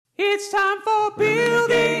It's time for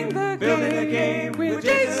Building the Game with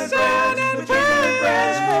Jason and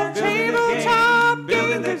Brad from Tabletop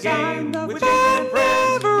Game Design. The fun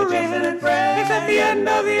never ends. At the end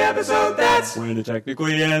of the episode, that's when it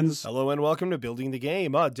technically ends. Hello and welcome to Building the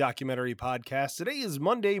Game, a documentary podcast. Today is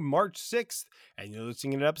Monday, March 6th, and you're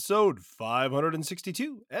listening to episode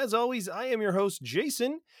 562. As always, I am your host,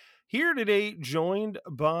 Jason, here today joined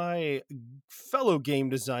by fellow game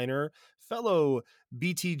designer, fellow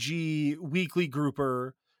BTG weekly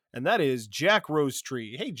grouper, and that is Jack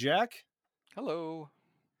Rosetree. Hey, Jack. Hello.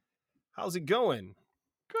 How's it going?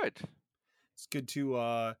 Good. It's good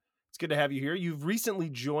to have you here. You've recently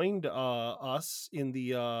joined us in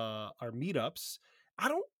the our meetups.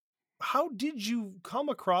 How did you come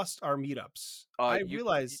across our meetups? I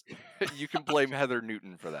realize you can blame Heather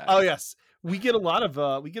Newton for that. Oh yes, we get a lot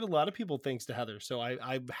of people thanks to Heather. So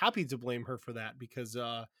I'm happy to blame her for that because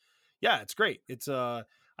it's great. It's I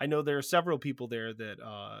know there are several people there that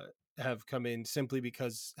have come in simply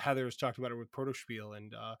because Heather has talked about it with Protospiel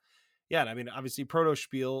and I mean obviously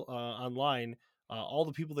Protospiel online. All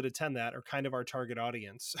the people that attend that are kind of our target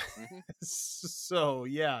audience. Mm-hmm. So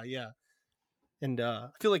yeah. And I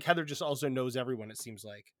feel like Heather just also knows everyone, it seems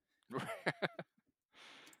like.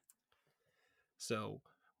 So,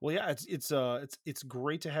 well, yeah, it's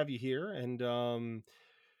great to have you here. And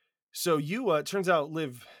so you, it turns out,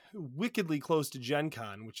 live wickedly close to Gen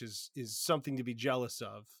Con, which is something to be jealous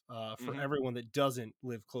of for everyone that doesn't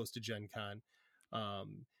live close to Gen Con.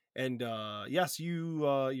 Yes,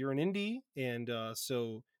 you're an indie, and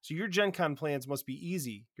so your Gen Con plans must be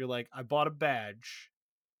easy. You're like, I bought a badge.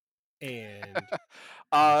 And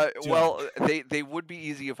well, they would be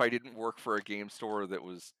easy if I didn't work for a game store that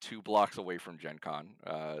was 2 blocks away from Gen Con.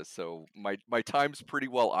 So my time's pretty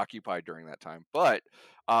well occupied during that time. But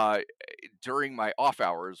during my off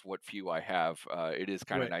hours, what few I have, it is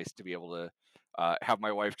kind of nice to be able to have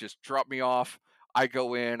my wife just drop me off. I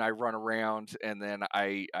go in, I run around, and then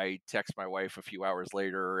I text my wife a few hours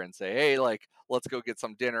later and say, hey, let's go get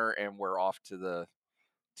some dinner, and we're off to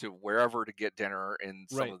wherever to get dinner in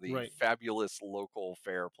some of the fabulous local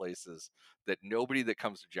fair places that nobody that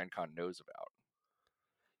comes to Gen Con knows about.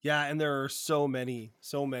 Yeah, and there are so many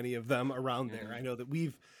of them around there. I know that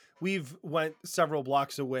we've went several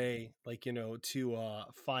blocks away, to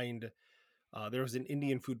find there was an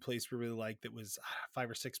Indian food place we really liked that was 5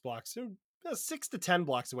 or 6 blocks, 6 to 10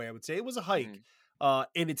 blocks away, I would say. It was a hike, and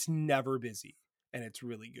it's never busy. And it's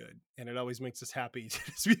really good. And it always makes us happy to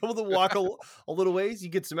just be able to walk a little ways. You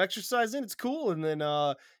get some exercise in, it's cool. And then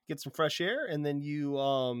get some fresh air. And then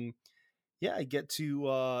you, get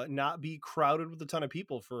to not be crowded with a ton of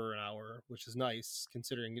people for an hour, which is nice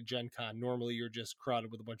considering a Gen Con. Normally you're just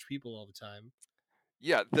crowded with a bunch of people all the time.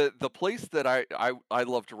 Yeah, the place that I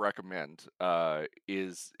love to recommend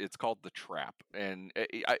it's called The Trap, and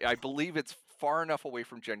I believe it's far enough away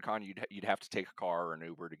from Gen Con you'd have to take a car or an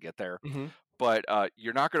Uber to get there. But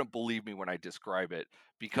you're not going to believe me when I describe it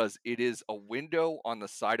because it is a window on the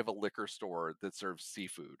side of a liquor store that serves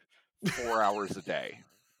seafood 4 hours a day.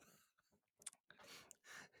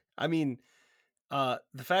 I mean, the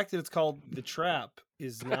fact that it's called The Trap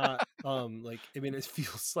is not it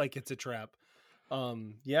feels like it's a trap.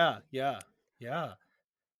 Yeah.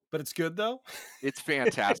 But it's good though. It's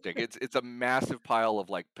fantastic. It's a massive pile of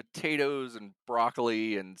potatoes and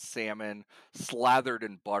broccoli and salmon slathered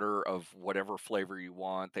in butter of whatever flavor you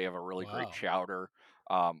want. They have a really great chowder.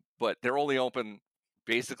 But they're only open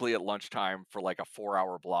basically at lunchtime for a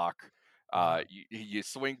 4-hour block. You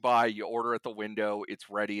swing by, you order at the window, it's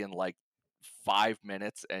ready in 5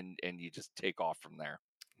 minutes and you just take off from there.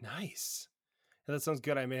 Nice. That sounds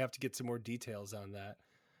good. I may have to get some more details on that.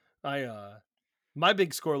 My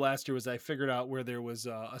big score last year was I figured out where there was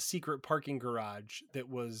a secret parking garage that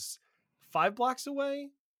was 5 blocks away.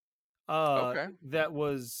 That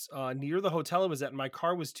was near the hotel I was at. My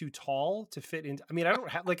car was too tall to fit in. I mean, I don't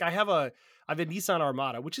have I have a Nissan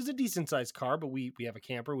Armada, which is a decent sized car, but we have a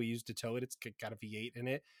camper we use to tow it. It's got a V8 in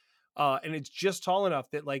it. And it's just tall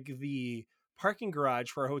enough that the parking garage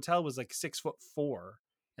for our hotel was 6'4".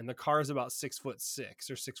 And the car is about 6'6"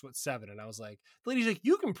 or 6'7". And I was like, the lady's like,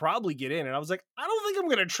 you can probably get in. And I was like, I don't think I'm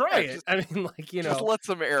going to try it. I mean, just let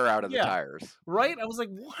some air out of the tires. Right. I was like,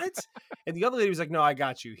 what? And the other lady was like, no, I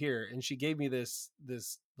got you here. And she gave me this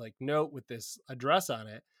note with this address on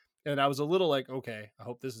it. And I was a little okay, I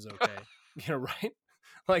hope this is okay.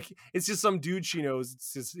 Right. It's just some dude she knows.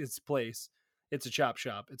 It's place. It's a chop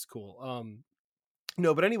shop. It's cool.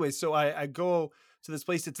 No, but anyway, so I go to this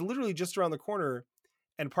place. It's literally just around the corner.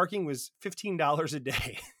 And parking was $15 a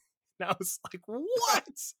day. And I was like,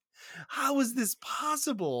 what? How is this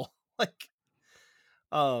possible?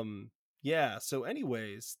 Yeah, so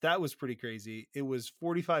anyways, that was pretty crazy. It was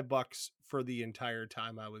 $45 for the entire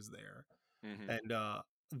time I was there. Mm-hmm. And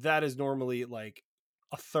that is normally like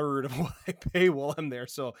a third of what I pay while I'm there.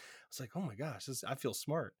 So I was like, oh my gosh, I feel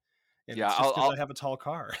smart. And Yeah, it's just because I have a tall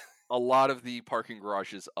car. a lot of the parking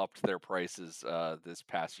garages upped their prices this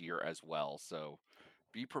past year as well. So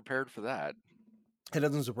be prepared for that. It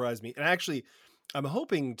doesn't surprise me. And actually, I'm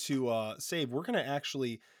hoping to save. We're going to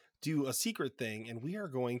actually do a secret thing, and we are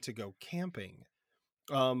going to go camping.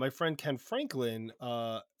 My friend Ken Franklin,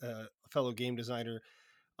 a fellow game designer,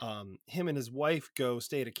 him and his wife go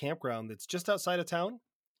stay at a campground that's just outside of town,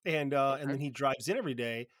 and Okay. then he drives in every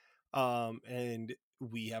day. And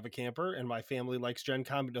we have a camper, and my family likes Gen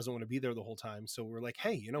Con but doesn't want to be there the whole time. So we're like,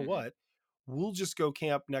 hey, you know Mm-hmm. what? We'll just go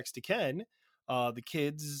camp next to Ken. The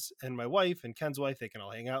kids and my wife and Ken's wife, they can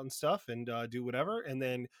all hang out and stuff and do whatever, and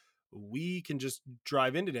then we can just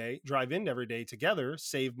drive in every day together,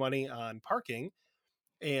 save money on parking,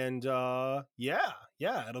 and yeah,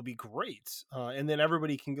 it'll be great. And then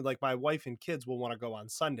everybody can, like, my wife and kids will want to go on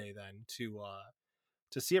Sunday then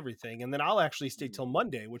to see everything, and then I'll actually stay Mm-hmm. till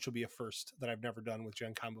Monday, which will be a first that I've never done with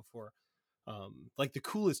Gen Con before. Like the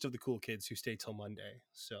coolest of the cool kids who stay till Monday.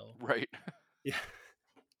 So Right. yeah.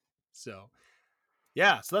 So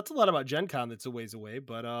yeah, so that's a lot about Gen Con that's a ways away,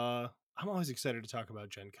 but I'm always excited to talk about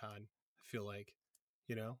Gen Con. I feel like,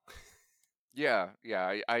 you know. Yeah,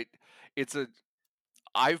 yeah. It's a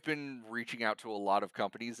I've been reaching out to a lot of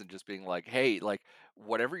companies and just being like, hey, like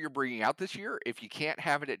whatever you're bringing out this year, if you can't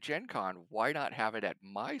have it at Gen Con, why not have it at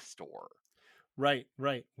my store? Right,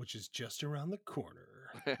 which is just around the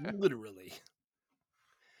corner, literally.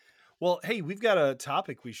 Well, hey, we've got a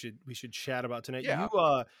topic we should chat about tonight. Yeah.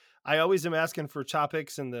 I always am asking for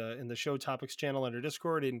topics in the show topics channel under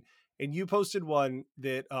Discord, and you posted one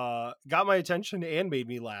that got my attention and made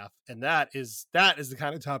me laugh, and that is the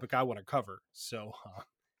kind of topic I want to cover. So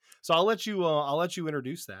I'll let you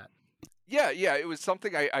introduce that. Yeah, yeah, it was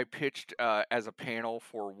something I pitched as a panel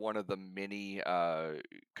for one of the many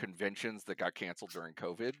conventions that got canceled during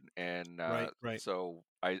COVID, and Right. so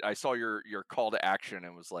I saw your call to action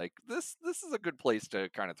and was like, this is a good place to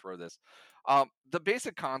kind of throw this. The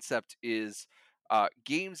basic concept is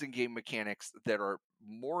games and game mechanics that are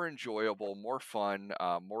more enjoyable, more fun,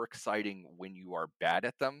 more exciting when you are bad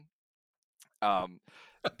at them. Um,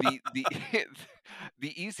 the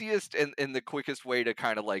the easiest and the quickest way to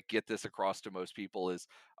kind of like get this across to most people is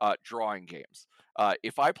drawing games.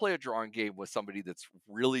 If I play a drawing game with somebody that's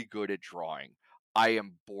really good at drawing, I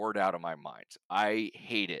am bored out of my mind. I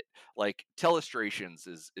hate it. Like Telestrations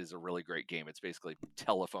is a really great game. It's basically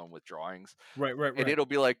telephone with drawings, and Right. it'll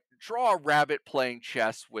be like draw a rabbit playing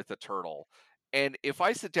chess with a turtle. And if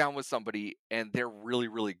I sit down with somebody and they're really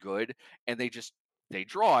really good and they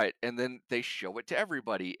draw it and then they show it to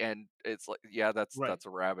everybody and it's like, yeah, Right. that's a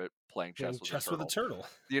rabbit playing chess Playing with a chess with a turtle,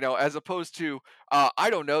 turtle. as opposed to I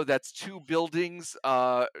don't know, that's two buildings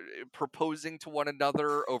proposing to one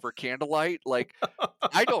another over candlelight. Like,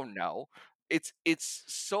 I don't know. It's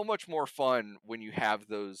so much more fun when you have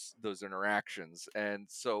those interactions, and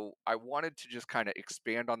so I wanted to just kind of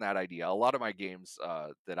expand on that idea. A lot of my games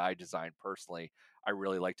that I design personally, I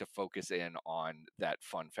really like to focus in on that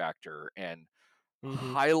fun factor and Hmm.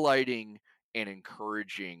 highlighting and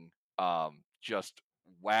encouraging just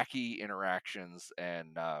wacky interactions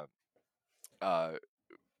and uh,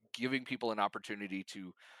 giving people an opportunity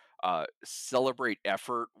to celebrate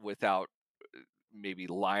effort without maybe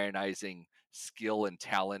lionizing skill and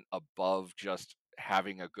talent above just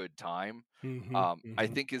having a good time. I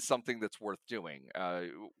Hmm. think is something that's worth doing.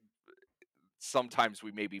 Sometimes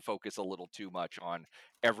we maybe focus a little too much on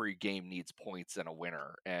every game needs points and a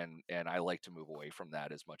winner, and I like to move away from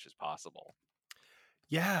that as much as possible.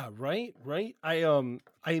 Yeah, right. I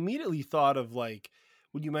immediately thought of, like,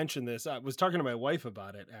 when you mentioned this, I was talking to my wife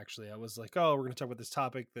about it actually. I was like, "Oh, we're going to talk about this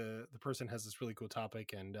topic. The person has this really cool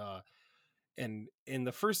topic." And in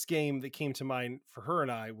the first game that came to mind for her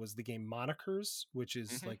and I was the game Monikers, which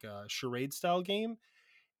is Hmm. like a charade style game.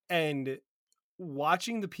 And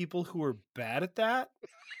watching the people who are bad at that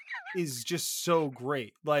is just so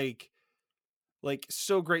great. Like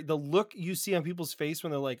so great. The look you see on people's face when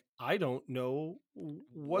they're like, I don't know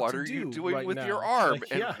what What to are you do doing right with your now. arm,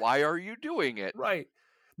 Like, and yeah, why are you doing it? right.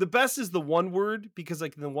 The best is the one word, because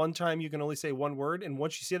like the one time you can only say one word, and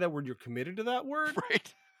once you say that word, you're committed to that word.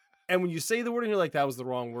 Right. And when you say the word and you're like, that was the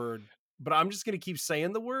wrong word, but I'm just gonna keep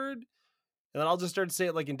saying the word, and then I'll just start to say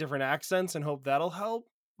it like in different accents and hope that'll help,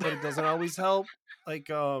 but it doesn't always help. Like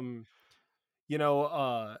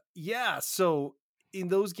yeah, so in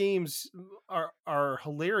those games are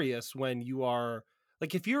hilarious when you are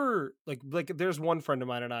like if you're like there's one friend of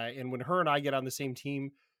mine and I, and when her and I get on the same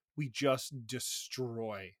team, we just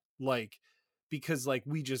destroy, like, because like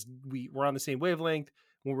we're on the same wavelength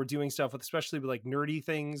when we're doing stuff with, especially with like nerdy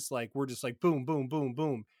things, like we're just like boom boom boom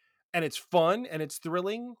boom, and it's fun and it's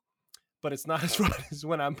thrilling, but it's not as fun as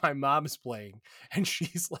when my mom's playing and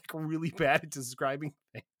she's like really bad at describing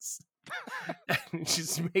things. And it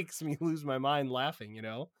just makes me lose my mind laughing, you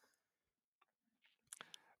know?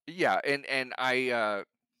 Yeah, and I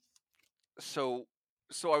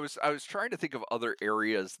so I was trying to think of other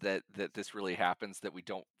areas that this really happens that we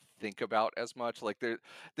don't think about as much. Like there's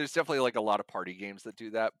definitely like a lot of party games that do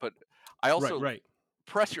that, but I Right, also right.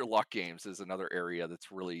 press your luck games is another area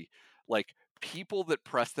that's really like people that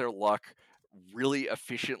press their luck really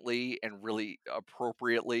efficiently and really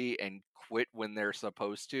appropriately and quit when they're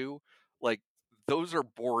supposed to. Like those are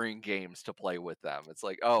boring games to play with them. It's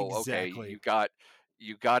like, "Oh, okay, Exactly.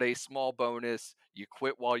 you got a small bonus, you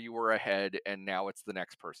quit while you were ahead and now it's the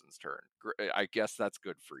next person's turn. I guess that's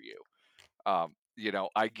good for you.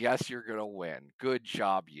 I guess you're going to win. Good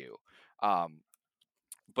job you." Um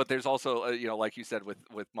but there's also like you said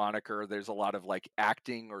with Moniker, there's a lot of like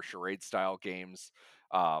acting or charade style games,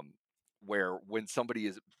 um where when somebody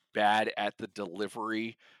is bad at the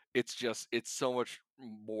delivery, it's so much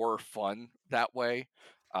more fun that way.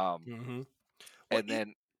 um Hmm. Well, and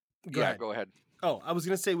then go yeah, ahead. go ahead. Oh, I was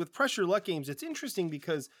going to say with pressure luck games, it's interesting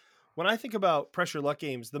because when I think about pressure luck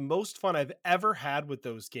games, the most fun I've ever had with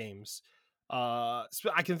those games,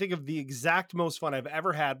 I can think of the exact most fun I've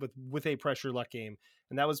ever had with a pressure luck game,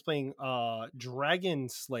 and that was playing Dragon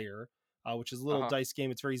Slayer, which is a little Uh-huh. dice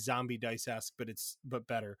game. It's very zombie dice esque, but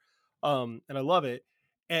better, and I love it.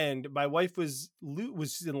 And my wife was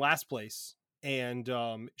in last place, and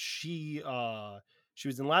she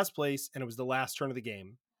was in last place, and it was the last turn of the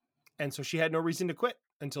game, and so she had no reason to quit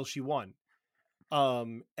until she won.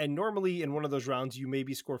 And normally in one of those rounds you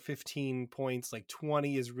maybe score 15 points, like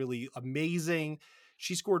 20 is really amazing.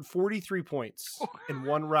 She scored 43 points in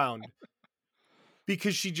one round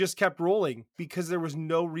because she just kept rolling, because there was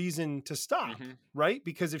no reason to stop, Hmm. right?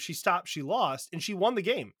 Because if she stopped she lost, and she won the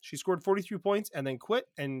game. She scored 43 points and then quit,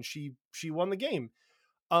 and she won the game.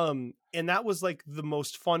 And that was like the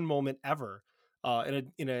most fun moment ever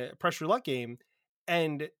in a pressure luck game.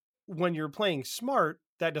 And when you're playing smart,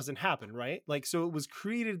 that doesn't happen, right? Like, so it was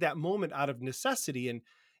created that moment out of necessity. And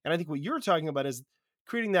I think what you're talking about is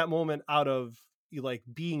creating that moment out of you, like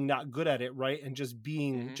being not good at it, right? And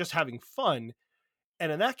Hmm. just having fun.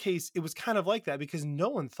 And in that case, it was kind of like that because no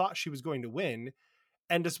one thought she was going to win.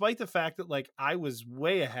 And despite the fact that like I was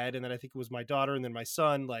way ahead, and then I think it was my daughter and then my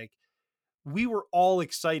son, like we were all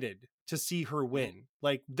excited to see her Hmm. win.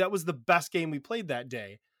 Like that was the best game we played that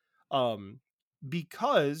day. Um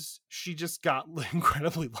because she just got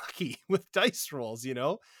incredibly lucky with dice rolls, you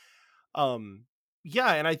know? Um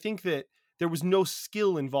yeah, and I think that there was no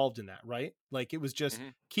skill involved in that, right? Like it was just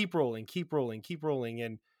Hmm. keep rolling, keep rolling, keep rolling,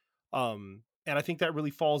 and I think that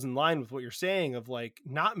really falls in line with what you're saying of like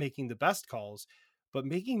not making the best calls, but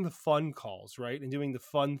making the fun calls, right? And doing the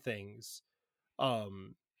fun things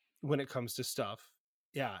um when it comes to stuff.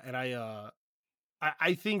 Yeah, and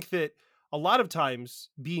I think that a lot of times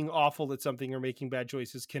being awful at something or making bad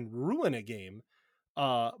choices can ruin a game.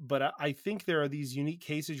 But I think there are these unique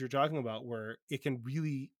cases you're talking about where it can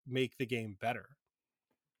really make the game better.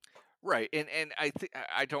 Right, and I think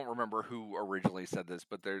I don't remember who originally said this,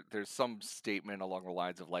 but there's some statement along the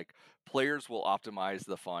lines of like players will optimize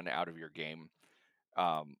the fun out of your game.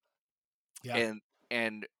 um Yeah. and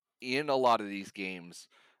and in a lot of these games,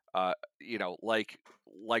 uh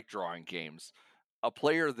like drawing games, a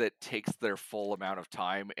player that takes their full amount of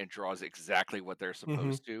time and draws exactly what they're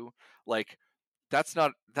Hmm. supposed to, like that's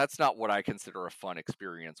not what I consider a fun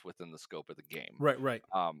experience within the scope of the game. Right, right.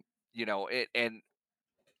 And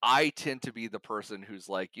I tend to be the person who's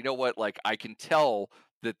like, you know what, like I can tell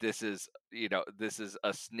that this is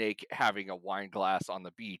a snake having a wine glass on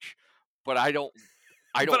the beach, but I But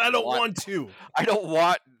don't I don't want want to. I don't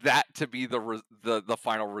want that to be the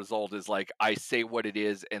final result, is like I say what it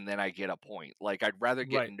is and then I get a point. Like I'd rather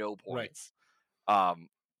get Right, no right. points. Um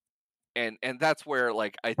and that's where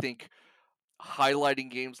like I think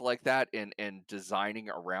highlighting games like that and designing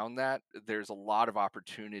around that, there's a lot of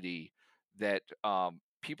opportunity that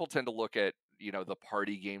people tend to look at the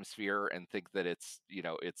party game sphere and think that it's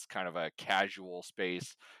kind of a casual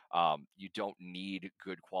space. You don't need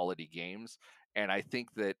good quality games, and I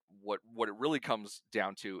think that what it really comes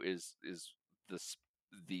down to is this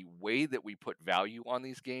the way that we put value on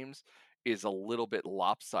these games is a little bit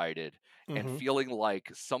lopsided, and Hmm. feeling like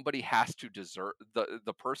somebody has to desert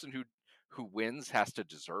the person who wins has to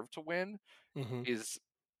deserve to win Mhm.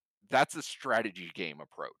 that's a strategy game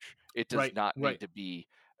approach. It does Right, not right. need to be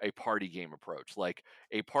a party game approach. Like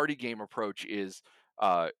a party game approach is,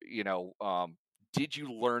 you know, did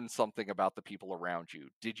you learn something about the people around you?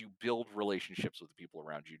 Did you build relationships with the people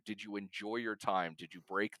around you? Did you enjoy your time? Did you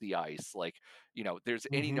break the ice? Like, you know, there's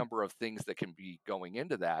any Mhm. number of things that can be going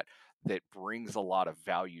into that that brings a lot of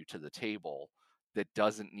value to the table that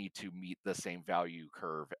doesn't need to meet the same value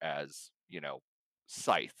curve as, you know,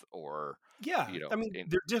 Scythe or, Yeah, you know, I mean, in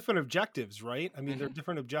they're different objectives, right? I mean, they're Mhm,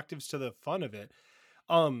 different objectives to the fun of it.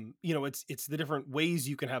 You know, it's the different ways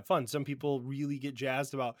you can have fun. Some people really get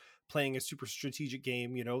jazzed about playing a super strategic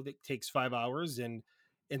game, you know, that takes 5 hours, and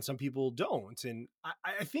some people don't. And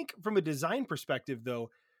I think from a design perspective, though,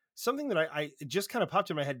 something that I it just kind of popped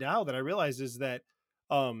in my head now that I realized is that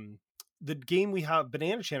um the game we have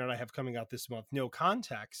Banana Chan and I have coming out this month, No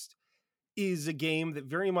Context, is a game that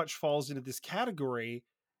very much falls into this category.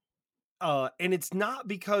 And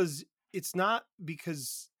it's not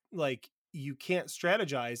because like you can't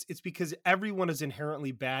strategize, it's because everyone is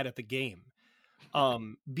inherently bad at the game.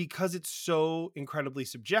 Because it's so incredibly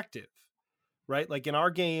subjective, right? Like in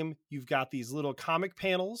our game, you've got these little comic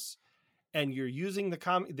panels and you're using the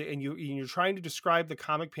comic and you're trying to describe the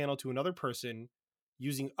comic panel to another person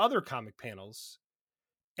using other comic panels.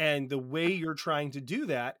 And the way you're trying to do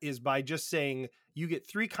that is by just saying you get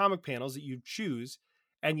 3 comic panels that you choose,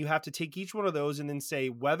 and you have to take each one of those and then say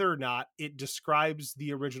whether or not it describes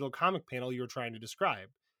the original comic panel you're trying to describe,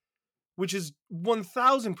 which is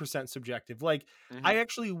 1000% subjective. Like, I mhm,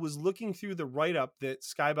 actually was looking through the write up that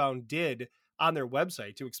Skybound did on their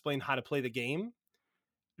website to explain how to play the game.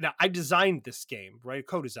 Now, I designed this game, right?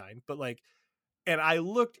 Co designed, but like, and I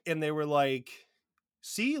looked and they were like,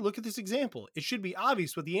 see, look at this example. It should be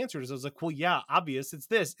obvious what the answer is. I was like, well, yeah, obvious. It's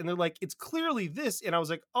this. And they're like, it's clearly this. And I was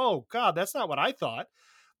like, oh God, that's not what I thought.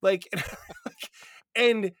 Like,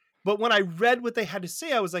 and, but when I read what they had to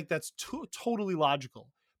say, I was like, that's totally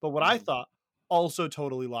logical. But what I mhm. thought, also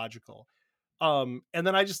totally logical. And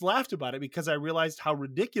then I just laughed about it because I realized how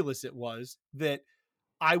ridiculous it was that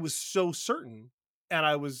I was so certain and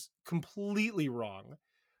I was completely wrong.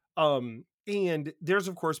 And there's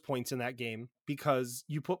of course points in that game because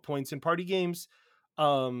you put points in party games.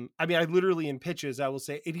 I mean, I literally in pitches I will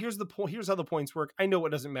say, and here's the point, here's how the points work. I know it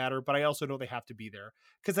doesn't matter, but I also know they have to be there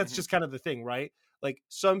because that's Mhm. just kind of the thing, right? Like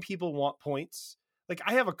some people want points. Like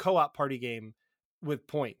I have a co-op party game with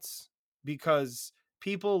points because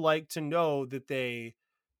people like to know that they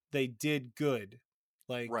did good.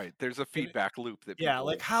 Like, Right. There's a and feedback loop that yeah,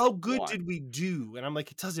 like people how good want. did we do? And I'm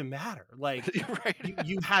like, it doesn't matter. Like Right.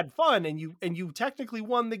 you had fun and you technically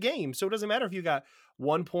won the game. So it doesn't matter if you got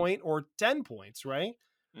 1 point or 10 points, right?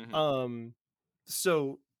 Mhm, Um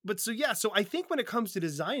so yeah, so I think when it comes to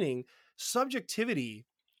designing, subjectivity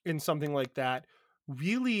in something like that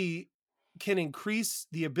really can increase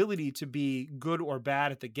the ability to be good or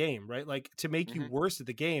bad at the game, right? Like to make you mhm. worse at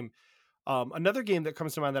the game. Another game that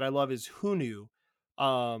comes to mind that I love is Hunu.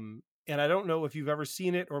 And I don't know if you've ever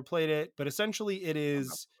seen it or played it, but essentially it I'm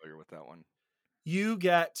not is familiar with that one. you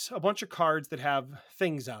get a bunch of cards that have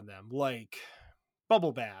things on them like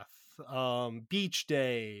bubble bath, beach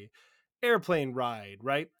day, airplane ride,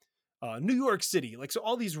 right? New York City, like so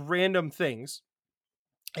all these random things.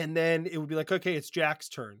 And then it would be like, okay, it's Jack's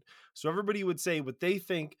turn. So everybody would say what they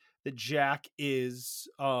think that Jack is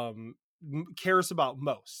cares about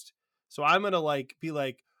most. So I'm gonna like be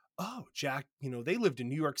like, oh, Jack, you know, they lived in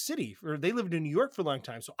New York City or they lived in New York for a long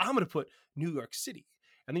time. So I'm gonna put New York City.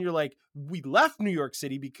 And then you're like, we left New York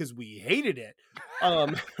City because we hated it.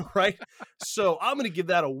 Um, right. So I'm gonna give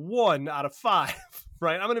that a 1 out of 5.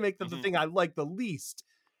 Right. I'm gonna make that the Mhm, thing I like the least.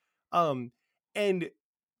 Um, and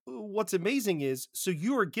what's amazing is so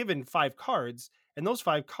you are given 5 cards and those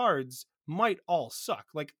 5 cards might all suck.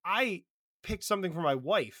 Like I picked something for my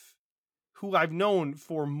wife who I've known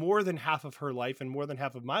for more than half of her life and more than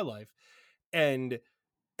half of my life,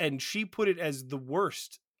 and she put it as the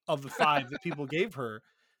worst of the 5 that people gave her,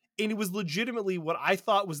 and it was legitimately what I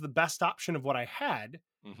thought was the best option of what I had.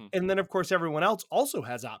 mhm, And then of course everyone else also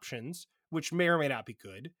has options which may or may not be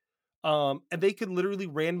good. And they could literally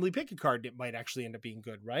randomly pick a card that might actually end up being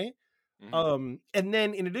good, right? mhm. And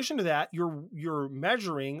then in addition to that, you're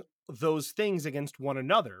measuring those things against one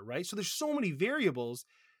another, right? So there's so many variables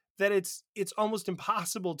that it's almost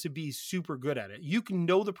impossible to be super good at it. You can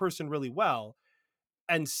know the person really well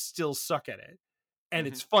and still suck at it. And Mhm.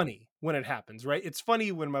 it's funny when it happens, right? It's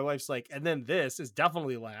funny when my wife's like, and then this is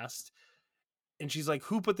definitely last. And she's like,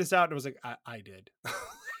 who put this out? And I was like, I did.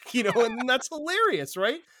 You know, and that's hilarious,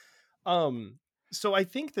 right? Um, so I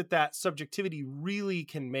think that subjectivity really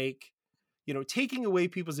can make taking away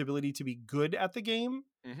people's ability to be good at the game,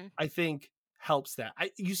 Mm-hmm. I think helps that.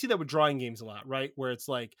 You see that with drawing games a lot, right? Where it's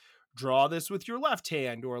like, draw this with your left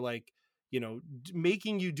hand, or like,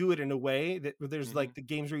 making you do it in a way that there's Mm-hmm. like the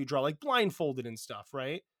games where you draw like blindfolded and stuff,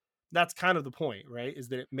 right? That's kind of the point, right? Is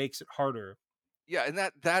that it makes it harder. Yeah, and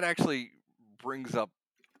that actually brings up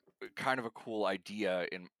kind of a cool idea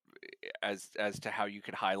in as to how you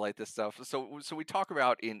could highlight this stuff. So we talk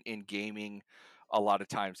about in gaming a lot of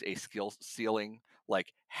times a skill ceiling,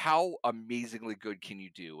 like how amazingly good can you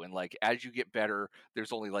do, and like as you get better,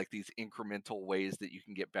 there's only like these incremental ways that you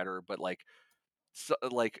can get better, but like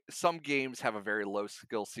some games have a very low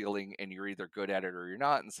skill ceiling and you're either good at it or you're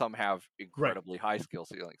not, and some have Right. incredibly high skill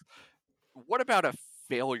ceilings. What about a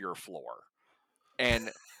failure floor?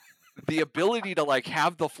 And the ability to like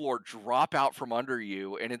have the floor drop out from under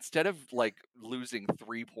you, and instead of like losing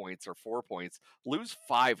 3 points or 4 points, lose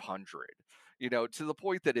 500, to the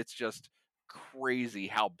point that it's just crazy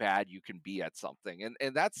how bad you can be at something.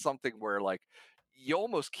 And that's something where like you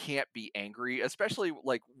almost can't be angry, especially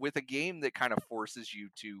like with a game that kind of forces you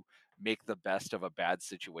to make the best of a bad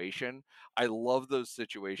situation. I love those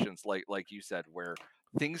situations, like you said, where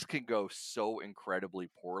things can go so incredibly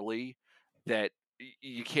poorly that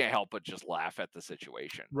you can't help but just laugh at the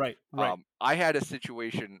situation. Right. I had a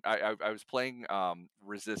situation. I was playing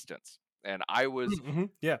Resistance, and I was Mm-hmm.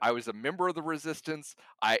 Yeah. I was a member of the Resistance.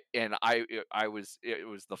 I was it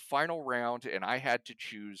was the final round, and I had to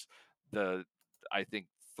choose I think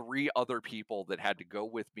 3 other people that had to go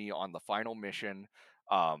with me on the final mission.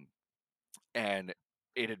 And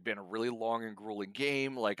it had been a really long and grueling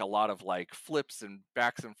game, like a lot of like flips and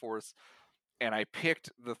backs and forths. And I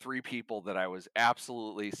picked the 3 people that I was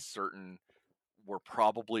absolutely certain were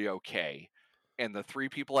probably okay. And the 3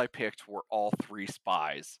 people I picked were all 3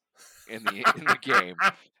 spies in the game.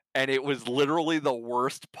 And it was literally the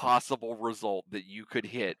worst possible result that you could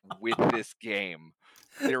hit with this game.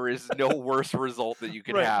 There is no worse result that you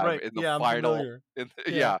could have Right. in the Yeah, I'm final. familiar.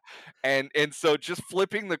 Yeah. And so just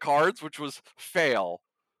flipping the cards, which was fail.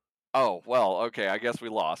 Oh, well, okay, I guess we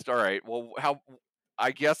lost. All right. Well,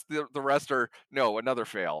 I guess the rest are no, another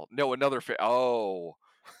fail. No, another fail. Oh.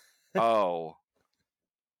 Oh.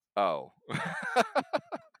 Oh.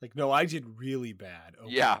 Like, no, I did really bad.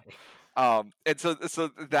 Okay. Yeah. And so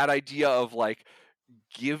that idea of like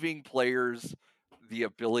giving players the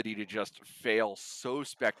ability to just fail so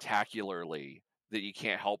spectacularly that you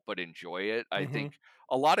can't help but enjoy it. I Mm-hmm. think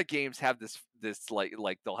a lot of games have this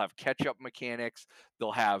like they'll have catch up mechanics,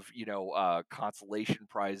 they'll have consolation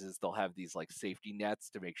prizes, they'll have these like safety nets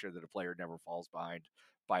to make sure that a player never falls behind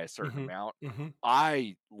by a certain Mm-hmm. amount. Mm-hmm.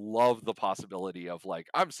 I love the possibility of like,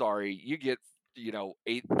 I'm sorry, you get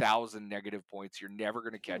 8,000 negative points, you're never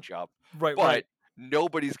going to catch up, Right. but Right.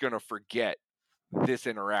 nobody's going to forget this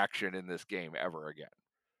interaction in this game ever again.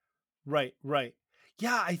 Right.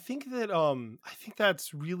 Yeah, I think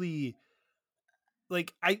that's really,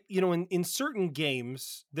 like, in certain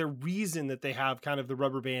games, the reason that they have kind of the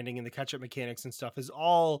rubber banding and the catch up mechanics and stuff is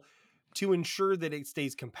all to ensure that it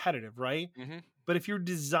stays competitive, right? Mm-hmm. But if you're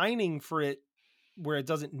designing for it where it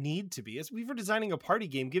doesn't need to be, as if we're designing a party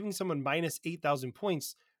game, giving someone minus 8,000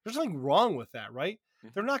 points, there's nothing wrong with that, right? Mm-hmm.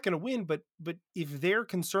 They're not going to win, but if they're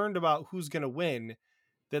concerned about who's going to win,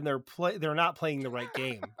 then they're not playing the right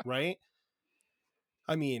game, right?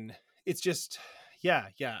 I mean, it's just, yeah,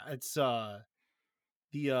 it's the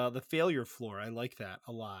failure floor. I like that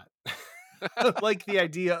a lot. I like the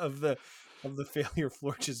idea of the failure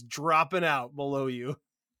floor just dropping out below you.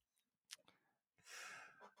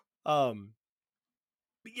 But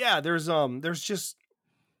yeah, there's just,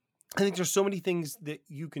 I think there's so many things that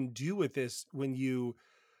you can do with this when you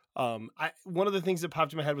one of the things that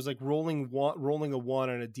popped in my head was like rolling a 1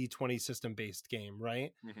 on a D20 system based game,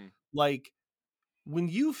 right? Mm-hmm. Like when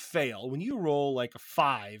you roll like a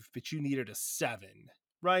 5 but you needed a 7,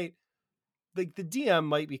 right? Like the DM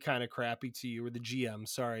might be kind of crappy to you, or the GM,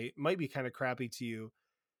 sorry, might be kind of crappy to you.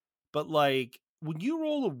 But like when you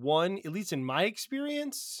roll a 1, at least in my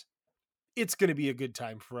experience, it's going to be a good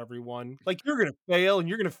time for everyone. Like you're going to fail and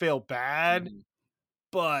you're going to fail bad, Mm-hmm.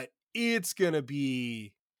 but it's going to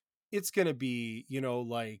be,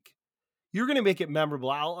 like you're going to make it memorable.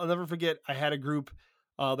 I'll never forget. I had a group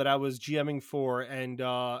that I was GMing for, and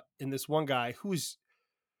this one guy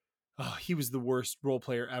he was the worst role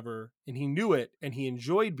player ever, and he knew it, and he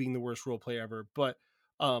enjoyed being the worst role player ever. But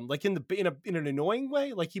like in an annoying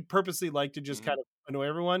way, like he purposely liked to just Mm-hmm. kind of annoy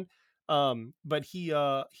everyone. But he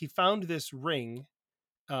found this ring.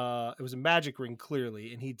 It was a magic ring,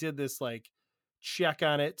 clearly, and he did this like check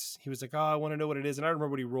on it. He was like, "Oh, I want to know what it is," and I don't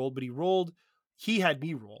remember what he rolled, but he had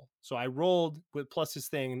me roll. So I rolled with plus his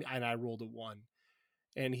thing and I rolled a 1.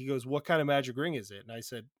 And he goes, "What kind of magic ring is it?" And I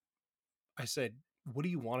said, "What do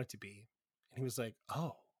you want it to be?" And he was like,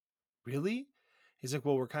 "Oh, really?" He's like,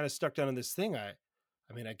 "Well, we're kind of stuck down in this thing. I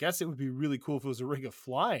mean, I guess it would be really cool if it was a ring of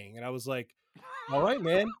flying." And I was like, "All right,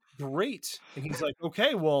 man, great." And he's like,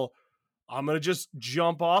 "Okay, well, I'm going to just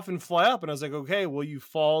jump off and fly up." And I was like, "Okay, well, you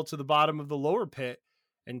fall to the bottom of the lower pit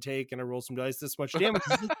and take," and I roll some dice, "this much damage."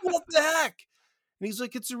 He's like, "What the heck?" And he's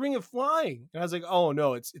like, "It's a ring of flying." And I was like, "Oh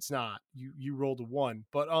no, it's not. You rolled a 1."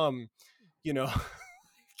 But you know,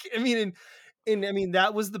 I mean, and I mean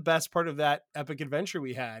that was the best part of that epic adventure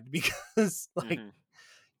we had because like,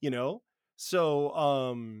 you know, so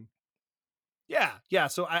yeah.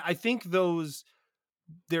 So I think I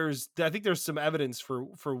think there's some evidence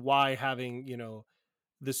for why having, you know,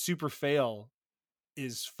 the super fail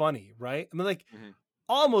is funny, right? I mean, like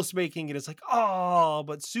almost making it is like, oh,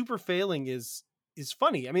 but super failing is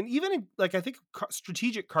funny. I mean, even in, like, I think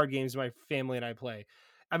strategic card games my family and I play.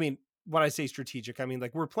 I mean, when I say strategic, I mean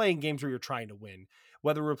like we're playing games where you're trying to win.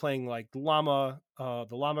 Whether we're playing like the llama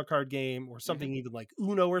card game, or something even like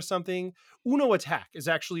Uno or something. Uno Attack is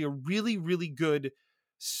actually a really, really good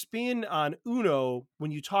spin on Uno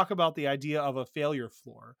when you talk about the idea of a failure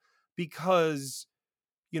floor, because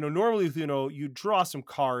you know, normally with Uno, you draw some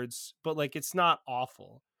cards, but like it's not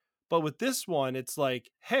awful. But with this one, it's like,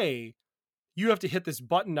 hey, you have to hit this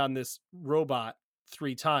button on this robot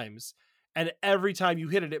 3 times. And every time you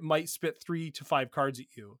hit it, it might spit 3 to 5 cards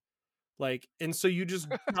at you. Like, and so you just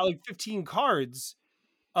got like 15 cards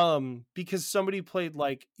because somebody played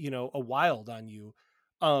like, you know, a wild on you.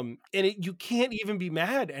 And you can't even be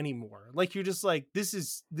mad anymore. Like you're just like, this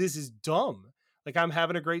is dumb. Like I'm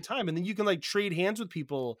having a great time. And then you can like trade hands with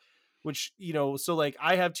people, which, you know, so like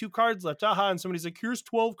I have 2 cards left, and somebody's like, "Here's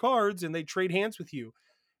 12 cards," and they trade hands with you.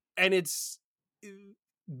 And it's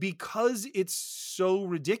because it's so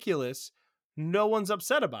ridiculous, no one's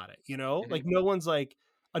upset about it, you know? Like no one's like,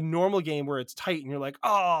 a normal game where it's tight and you're like, "Oh,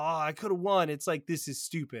 I could have won." It's like, this is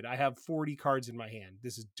stupid. I have 40 cards in my hand.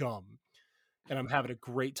 This is dumb. And I'm having a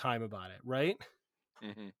great time about it, right?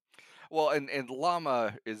 Well, and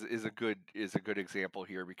Llama is a good example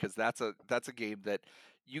here, because that's a game that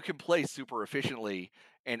you can play super efficiently,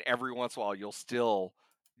 and every once in a while you'll still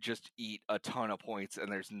just eat a ton of points, and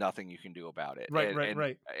there's nothing you can do about it. Right, right,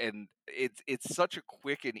 right. And it's such a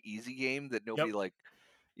quick and easy game that nobody Yep. like,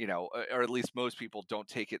 you know, or at least most people don't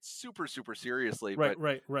take it super seriously. Right, But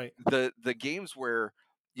right, right. the games where,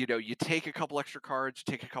 you know, you take a couple extra cards,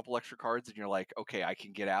 and you're like, okay, I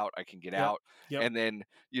can get out, Yep. Yep. and then,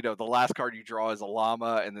 you know, the last card you draw is a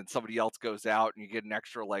llama, and then somebody else goes out and you get an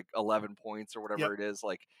extra like 11 points or Yep. whatever it is.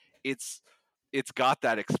 Like it's got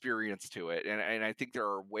that experience to it, and I think there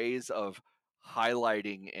are ways of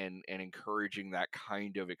highlighting and encouraging that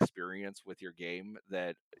kind of experience with your game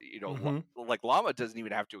that, you know, like llama doesn't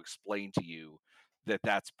even have to explain to you that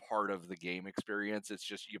that's part of the game experience. It's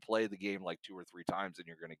just you play the game like 2 or 3 times and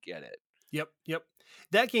you're going to get it. Yep, yep.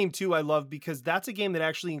 That game too I love because that's a game that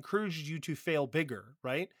actually encourages you to fail bigger,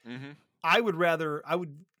 right? I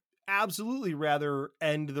would absolutely rather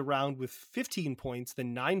end the round with 15 points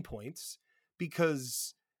than 9 points,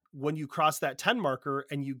 because when you cross that 10 marker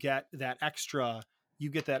and you get that extra, you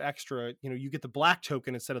know, you get the black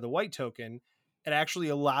token instead of the white token, it actually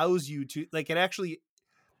allows you to, like, it actually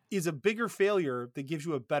is a bigger failure that gives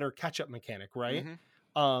you a better catch-up mechanic, right?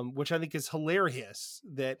 Which I think is hilarious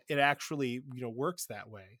that it actually, you know, works that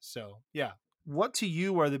way. So yeah. What to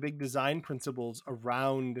you are the big design principles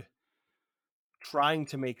around trying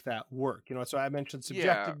to make that work? You know, so I mentioned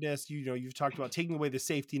subjectiveness, you know, you've talked about taking away the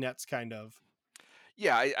safety nets kind of.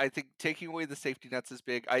 Yeah, I think taking away the safety nets is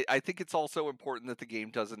big. I think it's also important that the game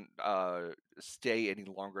doesn't stay any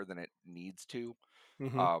longer than it needs to.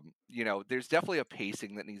 You know, there's definitely a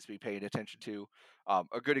pacing that needs to be paid attention to.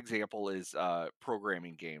 A good example is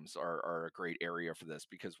programming games are a great area for this,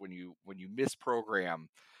 because when you misprogram,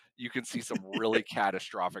 you can see some really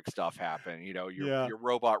catastrophic stuff happen. You know, Yeah. your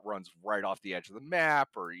robot runs right off the edge of the map,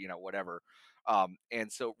 or, you know, whatever.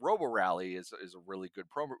 And so Robo Rally is a really good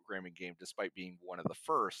programming game, despite being one of the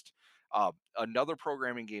first. Another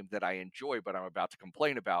programming game that I enjoy, but I'm about to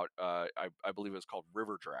complain about, I believe it was called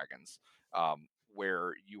River Dragons,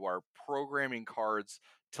 where you are programming cards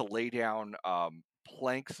to lay down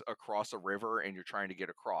planks across a river, and you're trying to get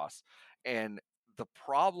across. And the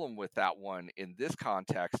problem with that one in this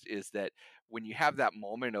context is that when you have that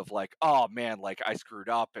moment of like, oh man, like I screwed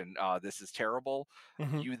up and this is terrible,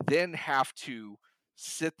 you then have to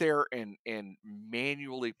sit there and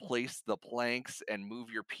manually place the planks and move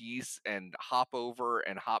your piece and hop over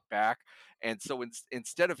and hop back. And so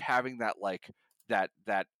instead of having that like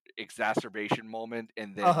that exacerbation moment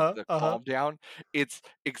and then Uh-huh. the Uh-huh. calm down. It's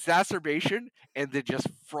exacerbation and then just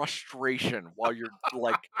frustration while you're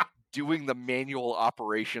like doing the manual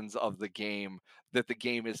operations of the game that the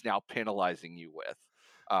game is now penalizing you with.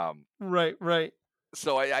 Right, right.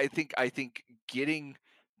 So I think getting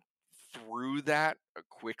through that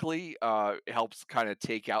quickly helps kind of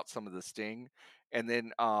take out some of the sting. And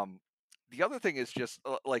then the other thing is just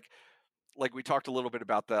like we talked a little bit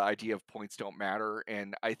about the idea of points don't matter,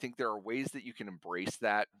 and I think there are ways that you can embrace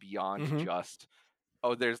that beyond Mhm. just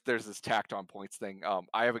there's this tacked on points thing.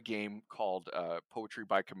 I have a game called Poetry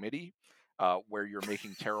by Committee, where you're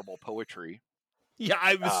making terrible poetry. Yeah,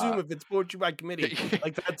 I Uh, assume if it's poetry by committee,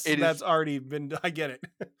 like it that's is already been I get it.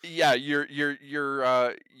 yeah,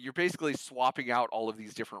 you're basically swapping out all of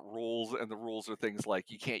these different rules, and the rules are things like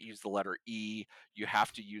you can't use the letter E, you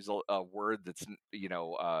have to use a word that's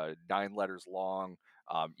 9 letters long,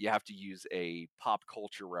 you have to use a pop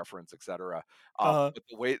culture reference, etc. Uh-huh. But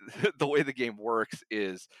the way the way the game works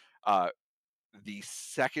is uh, the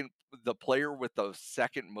player with the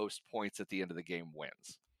second most points at the end of the game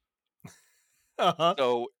wins. Uh-huh.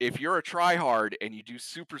 So if you're a tryhard and you do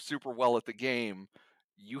super, super well at the game,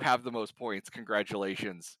 you have the most points.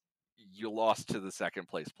 Congratulations. You lost to the second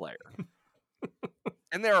place player.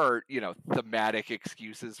 And there are, thematic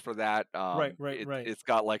excuses for that. Right, right, right. It's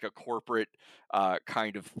got like a corporate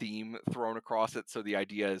kind of theme thrown across it. So the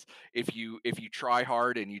idea is if you try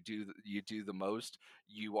hard and you do the most,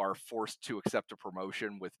 you are forced to accept a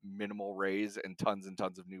promotion with minimal raise and tons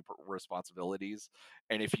of new responsibilities.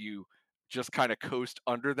 And if you just kind of coast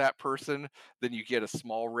under that person, then you get a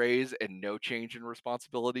small raise and no change in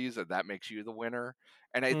responsibilities, and that makes you the winner.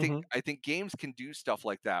 And Mhm. I think games can do stuff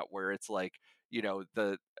like that where it's like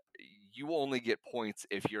you only get points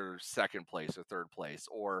if you're second place or third place.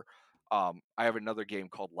 Or I have another game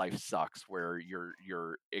called Life Sucks where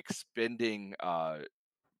you're expending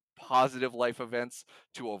positive life events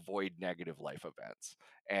to avoid negative life events.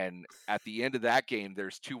 And at the end of that game,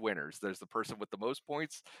 there's two winners. There's the person with the most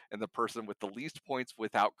points and the person with the least points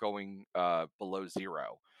without going below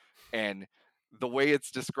 0. And the way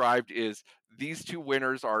it's described is these two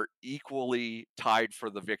winners are equally tied for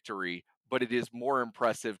the victory, but it is more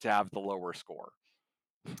impressive to have the lower score.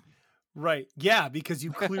 Right. Yeah, because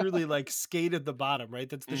you clearly like skated the bottom, right?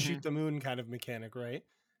 That's the Hmm. shoot the moon kind of mechanic, right?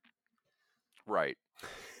 Right.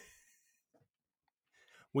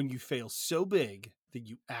 When you fail so big that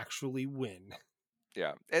you actually win.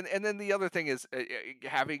 Yeah, and then the other thing is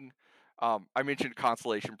having. I mentioned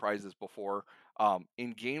consolation prizes before.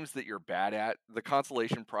 In games that you're bad at, the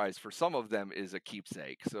consolation prize for some of them is a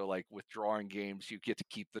keepsake. So, like with drawing games, you get to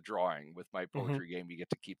keep the drawing. With my Mhm. poetry game, you get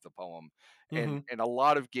to keep the poem. And Mhm. a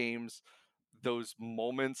lot of games, those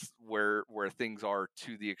moments where things are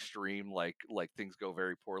to the extreme, like things go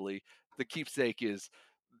very poorly, the keepsake is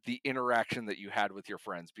the interaction that you had with your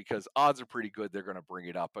friends, because odds are pretty good they're going to bring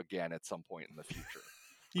it up again at some point in the future.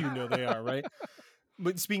 You know they are, right?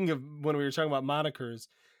 But speaking of when we were talking about monikers,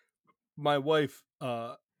 my wife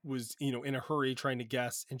was, in a hurry trying to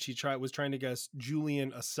guess, and she was trying to guess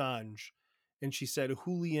Julian Assange, and she said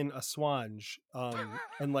Julian Assange.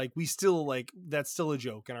 And like we still like that's still a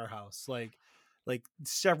joke in our house. Like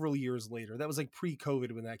several years later. That was like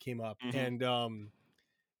pre-COVID when that came up. Hmm. And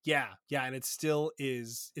yeah, and it's still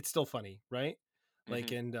funny, right?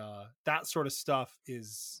 Like, Hmm. and that sort of stuff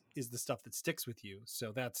is the stuff that sticks with you.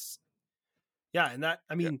 So that's, yeah. And that,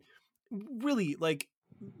 I Yeah. mean, really, like,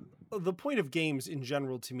 the point of games in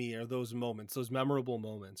general to me are those moments, those memorable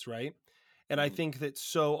moments, right? And I Hmm. think that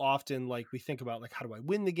so often, like, we think about like, how do I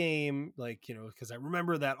win the game? Like, because I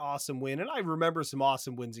remember that awesome win, and I remember some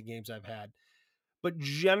awesome wins in games I've had. But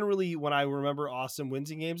generally, when I remember awesome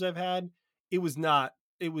wins in games I've had, it was not.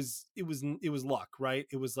 It was luck, right?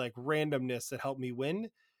 It was like randomness that helped me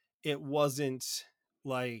win. It wasn't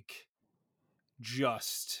like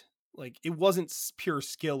just like it wasn't pure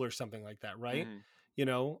skill or something like that, right? Hmm.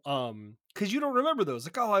 Because you don't remember those.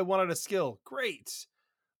 Like, oh, I wanted a skill, great.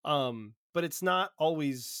 But it's not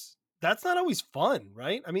always. That's not always fun,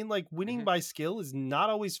 right? I mean, like winning Hmm. by skill is not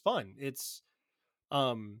always fun. It's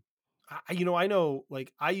um I know,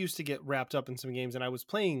 like, I used to get wrapped up in some games, and I was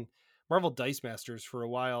playing Marvel Dice Masters for a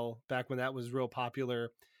while back when that was real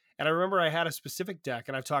popular. And I remember I had a specific deck,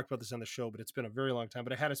 and I've talked about this on the show, but it's been a very long time,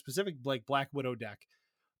 but I had a specific like Black Widow deck.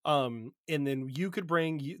 And then you could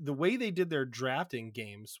bring the way they did their drafting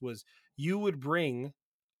games was you would bring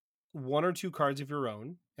one or two cards of your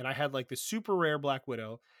own, and I had like the super rare Black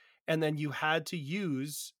Widow, and then you had to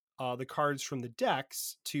use the cards from the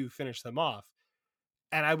decks to finish them off.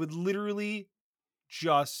 And I would literally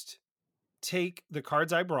just take the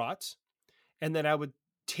cards I brought, and then I would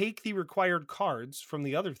take the required cards from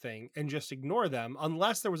the other thing and just ignore them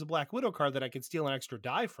unless there was a Black Widow card that I could steal an extra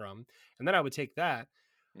die from, and then I would take that.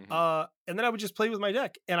 And then I would just play with my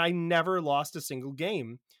deck, and I never lost a single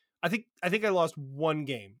game. I think I lost one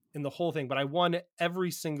game in the whole thing, but I won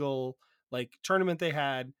every single like tournament they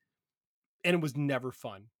had, and it was never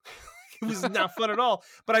fun. It was not fun at all.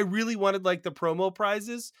 But I really wanted like the promo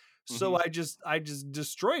prizes, so I just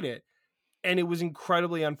destroyed it, and it was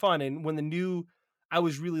incredibly unfun. And when I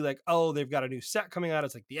was really like, oh, they've got a new set coming out.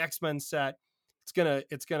 It's like the X-Men set.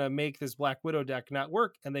 It's gonna make this Black Widow deck not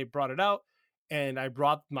work, and they brought it out. And I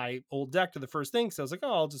brought my old deck to the first thing, so I was like,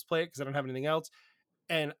 oh, I'll just play it because I don't have anything else.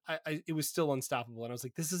 And it was still unstoppable. And I was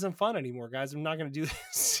like, this isn't fun anymore, guys. I'm not going to do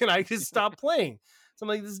this. And I just stopped playing. So I'm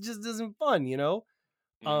like, this just isn't fun, you know?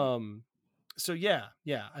 So yeah.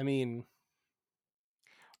 I mean,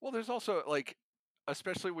 well, there's also like,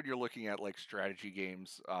 especially when you're looking at like strategy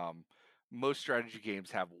games, most strategy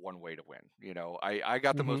games have one way to win. You know, I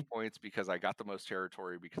got the most points because I got the most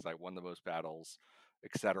territory, because I won the most battles,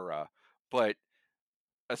 etc. But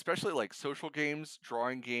especially like social games,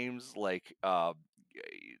 drawing games, like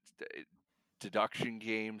deduction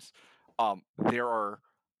games, there are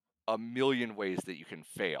a million ways that you can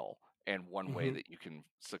fail and one way that you can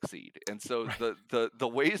succeed. And so the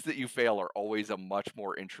ways that you fail are always a much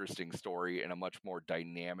more interesting story and a much more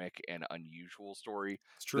dynamic and unusual story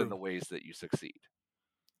than the ways that you succeed.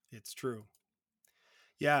 It's true.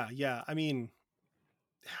 Yeah. I mean,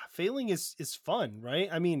 failing is fun, right?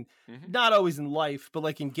 I mean, not always in life, but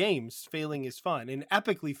like in games, failing is fun, and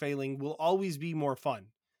epically failing will always be more fun.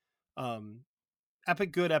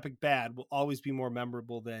 Epic good, epic bad will always be more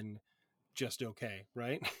memorable than just okay,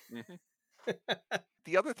 right?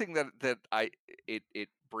 The other thing that it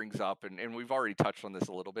brings up, and we've already touched on this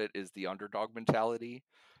a little bit, is the underdog mentality,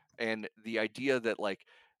 and the idea that like,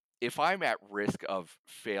 if I'm at risk of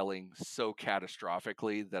failing so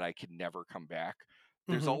catastrophically that I can never come back,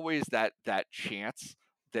 there's always that chance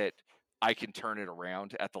that I can turn it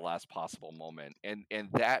around at the last possible moment. And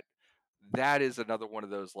that is another one of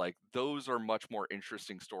those, like, those are much more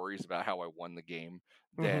interesting stories about how I won the game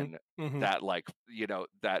than that, like, you know,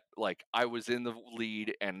 that like I was in the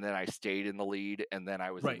lead and then I stayed in the lead and then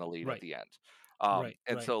I was in the lead at the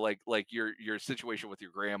end. So like your situation with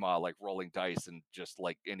your grandma, like rolling dice and just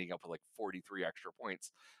like ending up with like 43 extra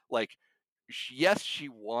points, like yes, she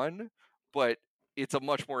won, but it's a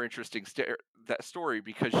much more interesting that story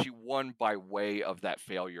because she won by way of that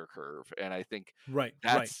failure curve. And I think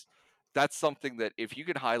that's something that if you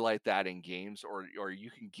can highlight that in games, or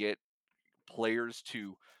you can get players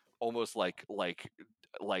to almost like what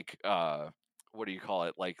do you call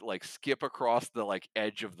it, like skip across the like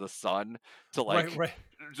edge of the sun to like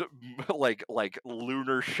like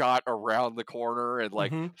lunar shot around the corner and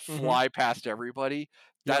like fly past everybody.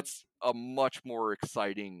 That's a much more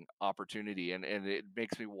exciting opportunity, and it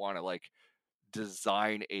makes me want to like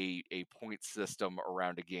design a point system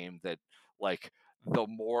around a game that like the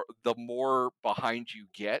more behind you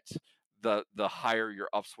get, the higher your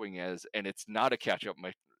upswing is, and it's not a catch up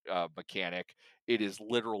mechanic. It is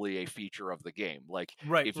literally a feature of the game. Like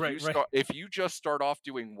if you just start off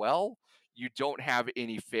doing well, you don't have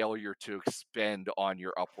any failure to expend on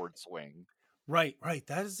your upward swing. Right.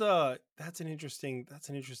 That's an interesting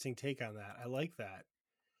take on that. I like that.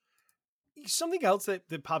 Something else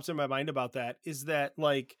that pops in my mind about that is that,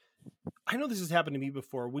 like, I know this has happened to me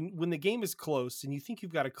before. When the game is close and you think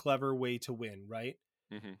you've got a clever way to win, right?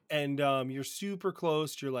 And you're super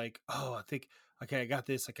close. You're like, oh, I think, okay, I got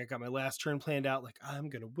this. Like, I got my last turn planned out. Like, I'm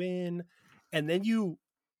gonna win, and then you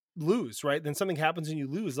lose, right? Then something happens and you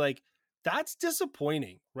lose. Like, that's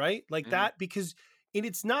disappointing, right? Like that, because, and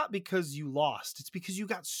it's not because you lost. It's because you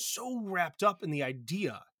got so wrapped up in the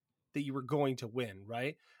idea that you were going to win,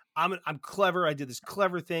 right? I'm clever. I did this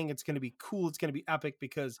clever thing. It's going to be cool. It's going to be epic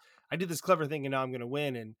because I did this clever thing and now I'm going to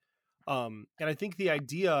win. And I think the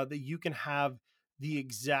idea that you can have the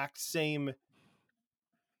exact same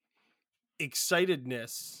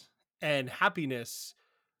excitedness and happiness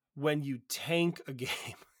when you tank a game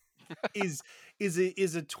is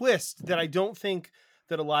a twist that I don't think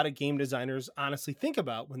that a lot of game designers honestly think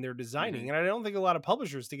about when they're designing. And I don't think a lot of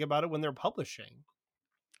publishers think about it when they're publishing.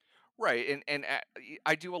 Right, and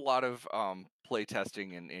I do a lot of play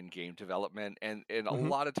testing in game development, and a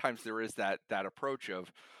lot of times there is that approach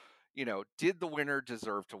of, you know, did the winner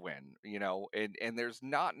deserve to win? You know, and there's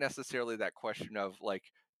not necessarily that question of like,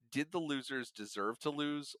 did the losers deserve to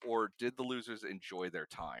lose, or did the losers enjoy their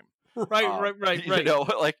time? Right. You know,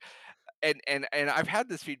 like, and I've had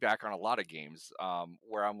this feedback on a lot of games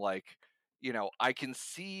where I'm like, I can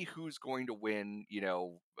see who's going to win,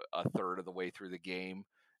 a third of the way through the game,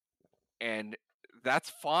 and that's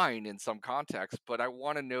fine in some contexts, but I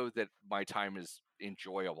want to know that my time is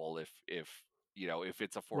enjoyable if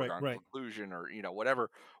it's a Right, foregone right. conclusion or whatever,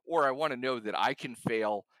 or I want to know that I can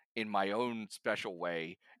fail in my own special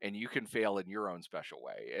way and you can fail in your own special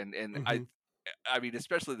way. And Hmm. I mean,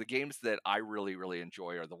 especially the games that I really, really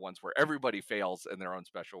enjoy are the ones where everybody fails in their own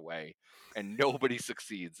special way and nobody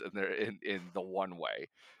succeeds in the one way.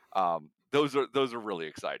 Those are really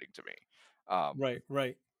exciting to me. Right,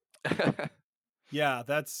 right. Yeah,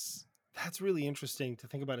 that's really interesting to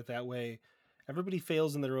think about it that way. Everybody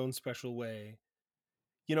fails in their own special way.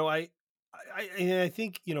 You know, I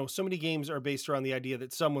think, so many games are based around the idea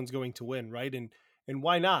that someone's going to win, right? And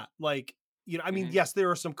why not? Like, I mean, Mhm. yes,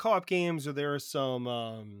 there are some co-op games or there are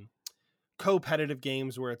some competitive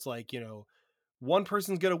games where it's like, one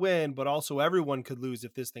person's going to win, but also everyone could lose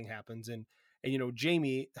if this thing happens. And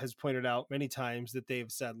Jamie has pointed out many times that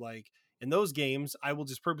they've said, like, in those games, I will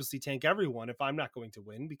just purposely tank everyone if I'm not going to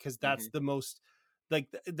win, because that's Mhm. the most, like,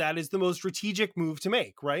 that is the most strategic move to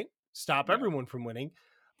make, right? Stop Yeah. everyone from winning.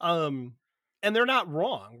 Um, and they're not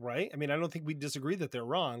wrong, right? I mean, I don't think we disagree that they're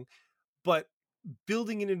wrong, but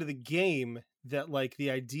building it into the game, that, like,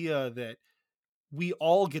 the idea that we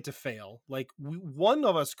all get to fail. Like, one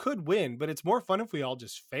of us could win, but it's more fun if we all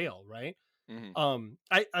just fail, right? Mhm.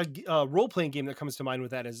 A role playing game that comes to mind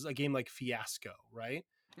with that is a game like Fiasco, right?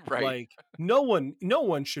 Right. Like, no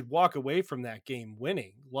one should walk away from that game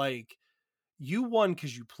winning. Like, you won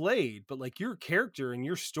because you played, but like your character and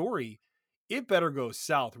your story, it better go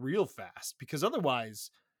south real fast, because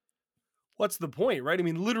otherwise, what's the point, right? I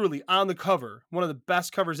mean, literally on the cover, one of the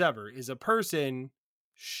best covers ever is a person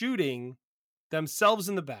shooting themselves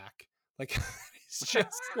in the back. Like, it's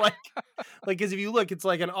just like, because if you look, it's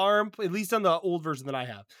like an arm, at least on the old version that I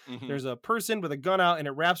have. Mhm. There's a person with a gun out and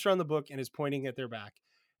it wraps around the book and is pointing at their back.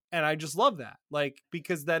 And I just love that. Like,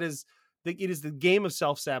 because that is it is the game of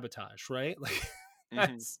self-sabotage, right? Like,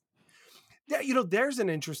 Mhm. that's yeah, there's an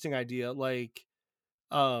interesting idea, like,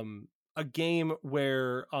 a game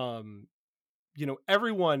where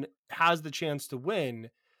everyone has the chance to win,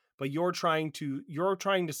 but you're trying to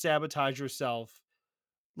sabotage yourself.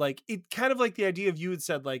 Like, it kind of like the idea of, you had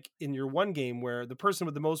said, like, in your one game where the person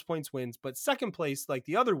with the most points wins, but second place, like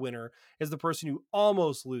the other winner, is the person who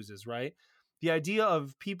almost loses, right? The idea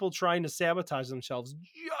of people trying to sabotage themselves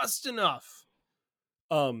just enough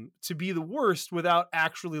to be the worst without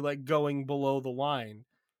actually, like, going below the line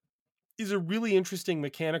is a really interesting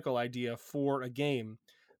mechanical idea for a game.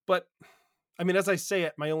 But I mean, as I say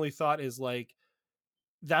it, my only thought is, like,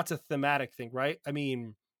 that's a thematic thing, right? I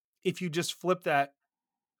mean, if you just flip that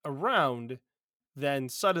around, then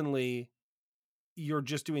suddenly you're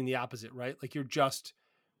just doing the opposite, right? Like, you're just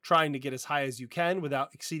trying to get as high as you can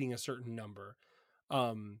without exceeding a certain number.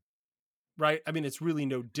 Um, right? I mean, it's really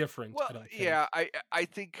no different, Well, I don't think. yeah,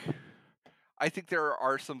 I think there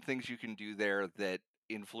are some things you can do there that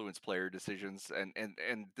influence player decisions,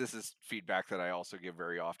 and this is feedback that I also give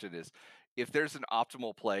very often is if there's an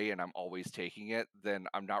optimal play and I'm always taking it, then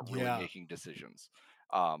I'm not really Yeah. making decisions.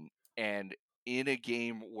 And in a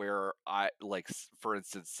game where for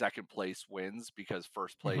instance, second place wins because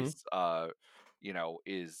first Hmm. place,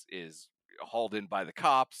 is hauled in by the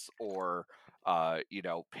cops or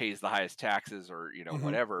pays the highest taxes or Hmm.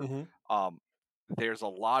 whatever. Hmm. Um, there's a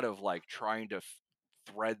lot of like trying to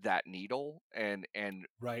thread that needle and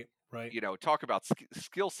Right. Right. talk about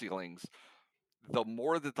skill ceilings. The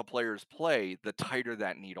more that the players play, the tighter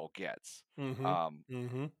that needle gets, Hmm. um,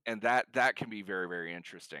 Hmm. and that can be very, very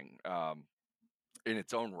interesting in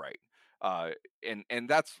its own right. uh, and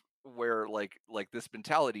that's where like this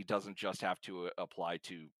mentality doesn't just have to apply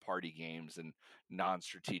to party games and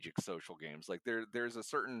non-strategic social games. Like there's a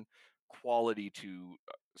certain quality to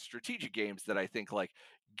strategic games that I think like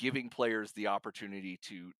giving players the opportunity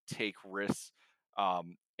to take risks,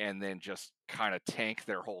 and then just kind of tank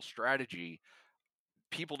their whole strategy.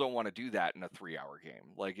 People don't want to do that in a 3-hour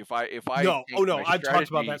game. Like if I No. Oh tank no. my I've talked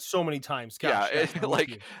about that strategy, so many times. yeah, Gosh. Yes, I'm with like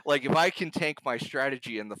you. if I can tank my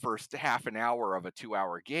strategy in the first half an hour of a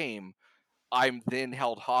 2-hour game, I'm then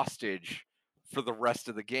held hostage for the rest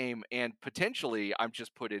of the game, and potentially I'm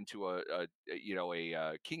just put into a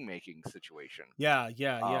king making situation. Yeah.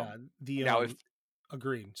 Yeah. Um, Yeah. The now if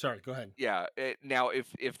agreed. Sorry. Go ahead. yeah, now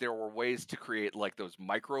if there were ways to create like those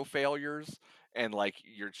micro failures and like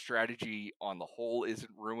your strategy on the whole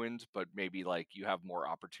isn't ruined, but maybe like you have more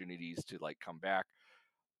opportunities to like come back,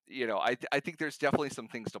 I think there's definitely some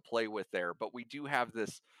things to play with there, but we do have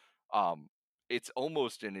this. It's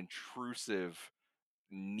almost an intrusive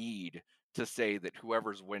need to say that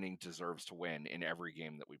whoever's winning deserves to win in every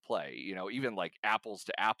game that we play. Even like apples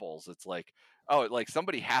to apples, it's like, oh, like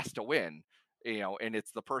somebody has to win, and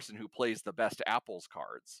it's the person who plays the best apples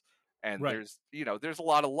cards. And Right. there's a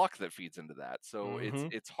lot of luck that feeds into that. So Mm-hmm.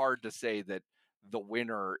 it's hard to say that the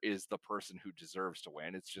winner is the person who deserves to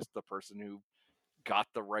win. It's just the person who got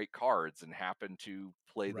the right cards and happened to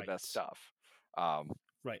play the best Right. stuff. Um,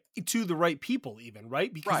 Right. To the right people, even,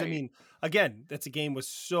 right? Because I right. mean, again, that's a game with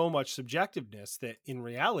so much subjectiveness that in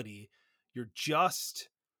reality, you're just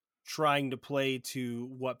trying to play to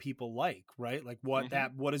what people like, right? Like what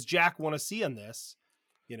does Jack want to see on this?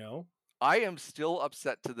 I am still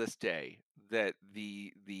upset to this day that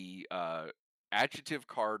the adjective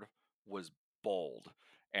card was bold,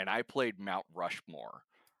 and I played Mount Rushmore,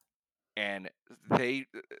 and they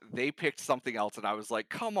picked something else, and I was like,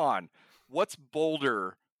 come on, what's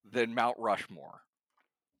bolder than Mount Rushmore?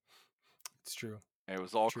 It's true. And it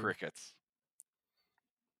was all True. crickets.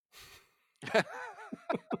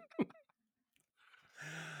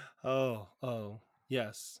 Oh,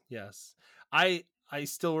 yes. I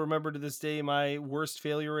still remember to this day my worst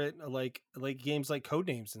failure at like games like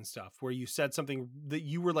Codenames and stuff, where you said something that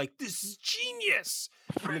you were like, "This is genius,"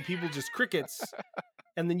 and then people just crickets,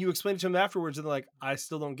 and then you explain it to them afterwards, and they're like, "I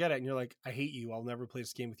still don't get it," and you're like, "I hate you. I'll never play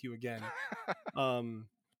this game with you again."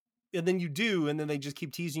 And then you do, and then they just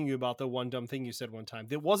keep teasing you about the one dumb thing you said one time.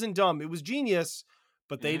 That wasn't dumb; it was genius,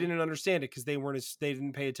 but they didn't understand it because they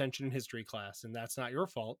didn't pay attention in history class, and that's not your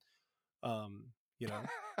fault.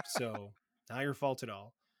 So not your fault at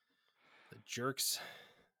all. The jerks.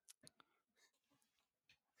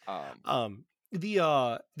 There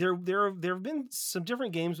have been some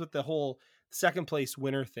different games with the whole second place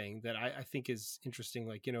winner thing that I think is interesting.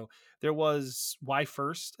 Like, there was Why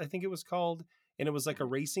First, I think it was called, and it was like a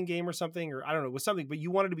racing game or something, or I don't know, it was something, but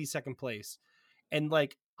you wanted to be second place. And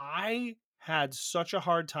like, I had such a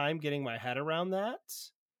hard time getting my head around that.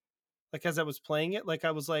 Like, as I was playing it, like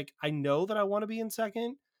I was like, I know that I want to be in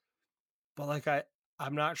second, but like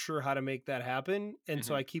I'm not sure how to make that happen. And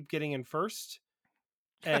so I keep getting in first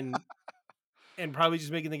and probably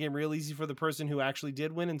just making the game real easy for the person who actually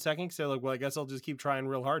did win in second. So like, well, I guess I'll just keep trying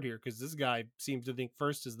real hard here because this guy seems to think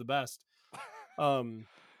first is the best.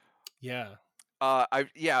 Yeah.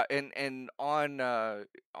 And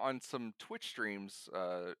on some Twitch streams,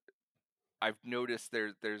 I've noticed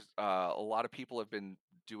there's a lot of people have been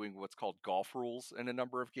doing what's called golf rules in a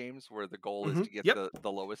number of games where the goal is to get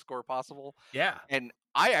the lowest score possible. Yeah. And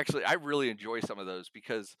I really enjoy some of those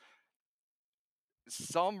because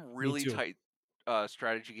some really tight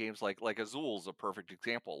strategy games like Azul's a perfect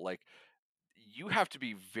example. Like, you have to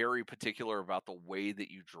be very particular about the way that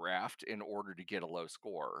you draft in order to get a low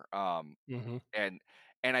score. And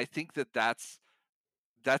I think that's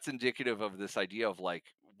indicative of this idea of like,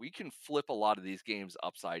 we can flip a lot of these games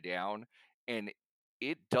upside down, and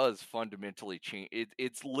it does fundamentally change.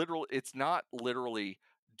 It's not literally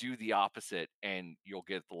do the opposite and you'll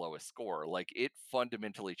get the lowest score. Like, it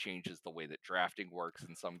fundamentally changes the way that drafting works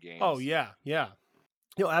in some games. Oh yeah.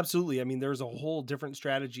 Absolutely. I mean, there's a whole different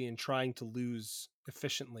strategy in trying to lose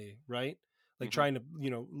efficiently, right? Like trying to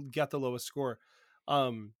get the lowest score.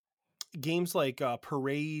 Games like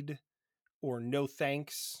Parade or No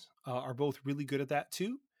Thanks are both really good at that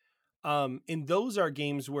too. And those are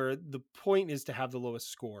games where the point is to have the lowest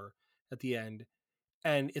score at the end,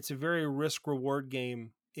 and it's a very risk reward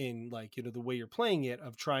game in like the way you're playing it,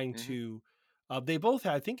 of trying to. They both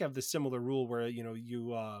I think have the similar rule where you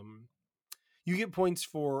get points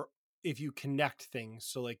for if you connect things.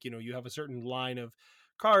 So like you have a certain line of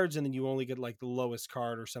cards, and then you only get like the lowest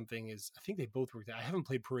card or something. Is I think they both work. I haven't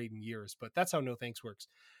played Parade in years, but that's how No Thanks works.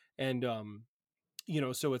 And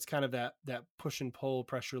so it's kind of that push and pull,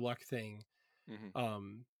 pressure luck thing.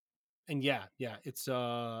 And yeah, it's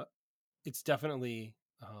definitely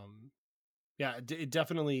it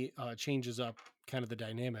definitely changes up kind of the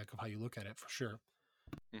dynamic of how you look at it, for sure.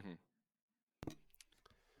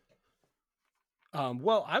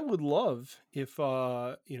 Well, I would love if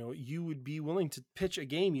you would be willing to pitch a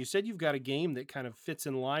game. You said you've got a game that kind of fits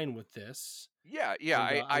in line with this. Yeah.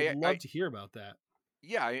 I would love to hear about that.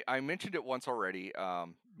 Yeah, I mentioned it once already,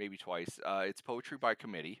 maybe twice. It's Poetry by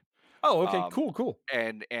Committee. Oh, okay, cool.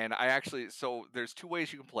 And I actually, so there's two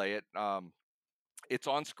ways you can play it. It's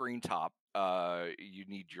on screen top. You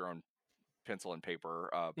need your own pencil and paper,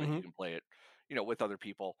 but you can play it, with other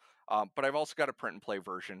people. But I've also got a print and play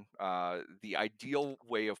version. The ideal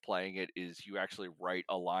way of playing it is you actually write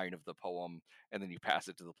a line of the poem, and then you pass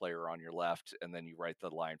it to the player on your left, and then you write the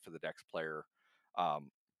line for the next player.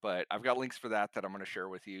 But I've got links for that I'm going to share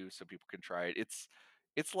with you so people can try it.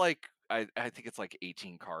 It's like I think it's like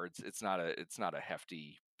 18 cards. It's not a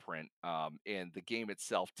hefty print. And the game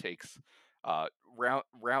itself takes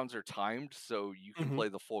rounds are timed, so you can play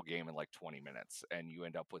the full game in like 20 minutes, and you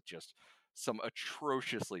end up with just some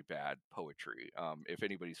atrociously bad poetry. If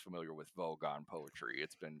anybody's familiar with Vogon poetry,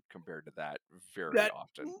 it's been compared to that very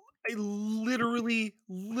often. I literally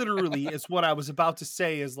is what I was about to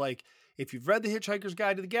say. Is like, if you've read The Hitchhiker's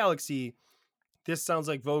Guide to the Galaxy, this sounds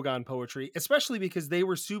like Vogon poetry, especially because they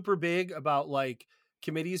were super big about like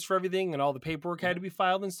committees for everything, and all the paperwork had to be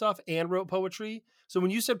filed and stuff, and wrote poetry. So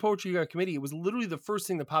when you said poetry got committee, it was literally the first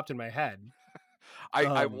thing that popped in my head.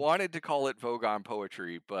 I wanted to call it Vogon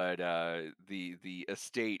poetry, but the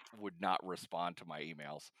estate would not respond to my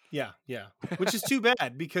emails. Yeah, which is too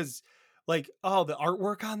bad, because like, oh, the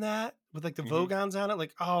artwork on that with like the Vogons on it,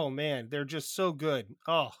 like, oh man, they're just so good.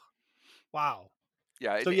 Oh, wow.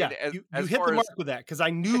 Yeah. So yeah, you hit the mark with that, because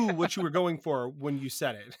I knew what you were going for when you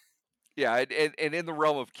said it. Yeah, and in the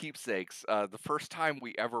realm of keepsakes, the first time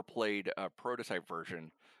we ever played a prototype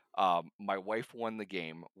version, my wife won the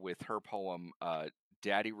game with her poem,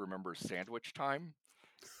 Daddy Remembers Sandwich Time.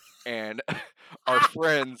 And our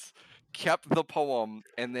friends kept the poem,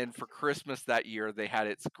 and then for Christmas that year, they had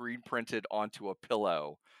it screen printed onto a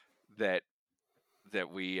pillow that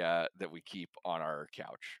we keep on our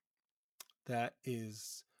couch. That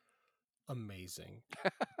is amazing.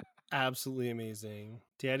 Absolutely amazing.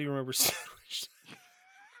 Daddy Remembers Sandwich.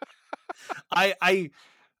 I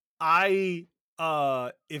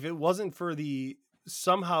if it wasn't for the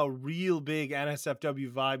somehow real big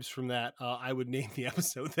NSFW vibes from that, I would name the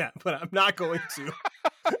episode that, but I'm not going to.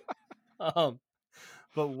 But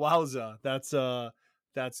wowza,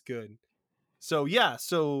 that's good. So yeah,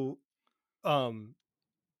 the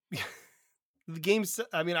game's,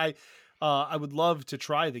 I mean, I would love to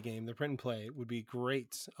try the game. The print and play would be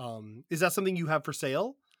great. Is that something you have for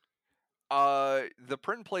sale? The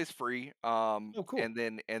print and play is free. Oh, cool. And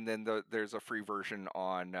then there's a free version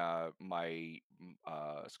on my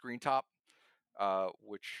Screen Top,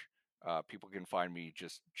 which people can find me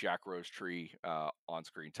just Jack Rose Tree on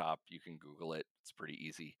Screen Top. You can Google it; it's pretty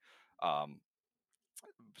easy.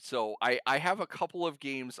 So I have a couple of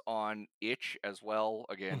games on itch as well.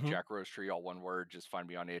 Again, Jack Rose Tree, all one word. Just find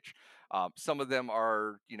me on itch. Some of them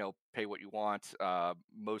are, pay what you want.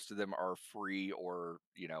 Most of them are free, or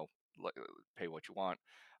pay what you want.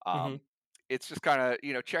 It's just kind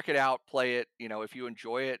of, check it out, play it, if you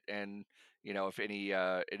enjoy it, and if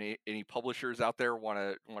any publishers out there want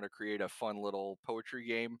to create a fun little poetry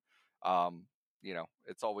game,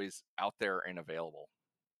 it's always out there and available.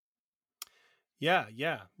 Yeah.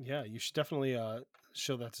 You should definitely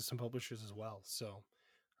show that to some publishers as well. So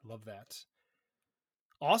I love that.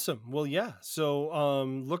 Awesome. Well, yeah. So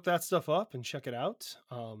look that stuff up and check it out.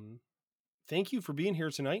 Thank you for being here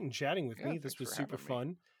tonight and chatting with me. This was super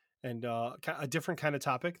fun, and a different kind of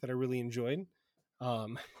topic that I really enjoyed. A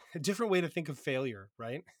different way to think of failure,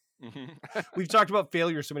 right? We've talked about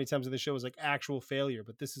failure so many times in the show as like actual failure,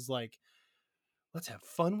 but this is like, let's have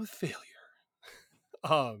fun with failure.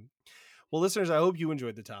 Well, listeners, I hope you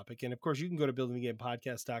enjoyed the topic. And of course, you can go to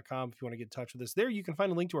buildingthegamepodcast.com if you want to get in touch with us there. You can find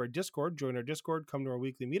a link to our Discord, join our Discord, come to our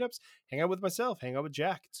weekly meetups, hang out with myself, hang out with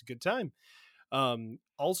Jack. It's a good time.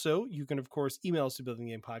 Also, you can, of course, email us to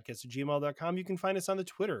buildingthegamepodcast@gmail.com. You can find us on the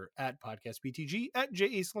Twitter @podcastbtg,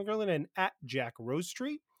 @JASlingerland, and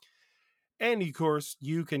 @JackRosetree. And of course,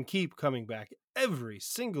 you can keep coming back every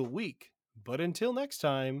single week. But until next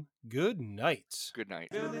time, good night. Good night.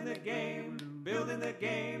 Building the game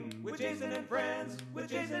with Jason and friends, with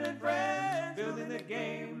Jason and friends. Building the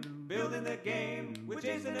game with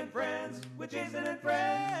Jason and friends, with Jason and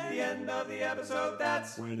friends. The end of the episode,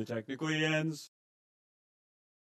 that's when it technically ends.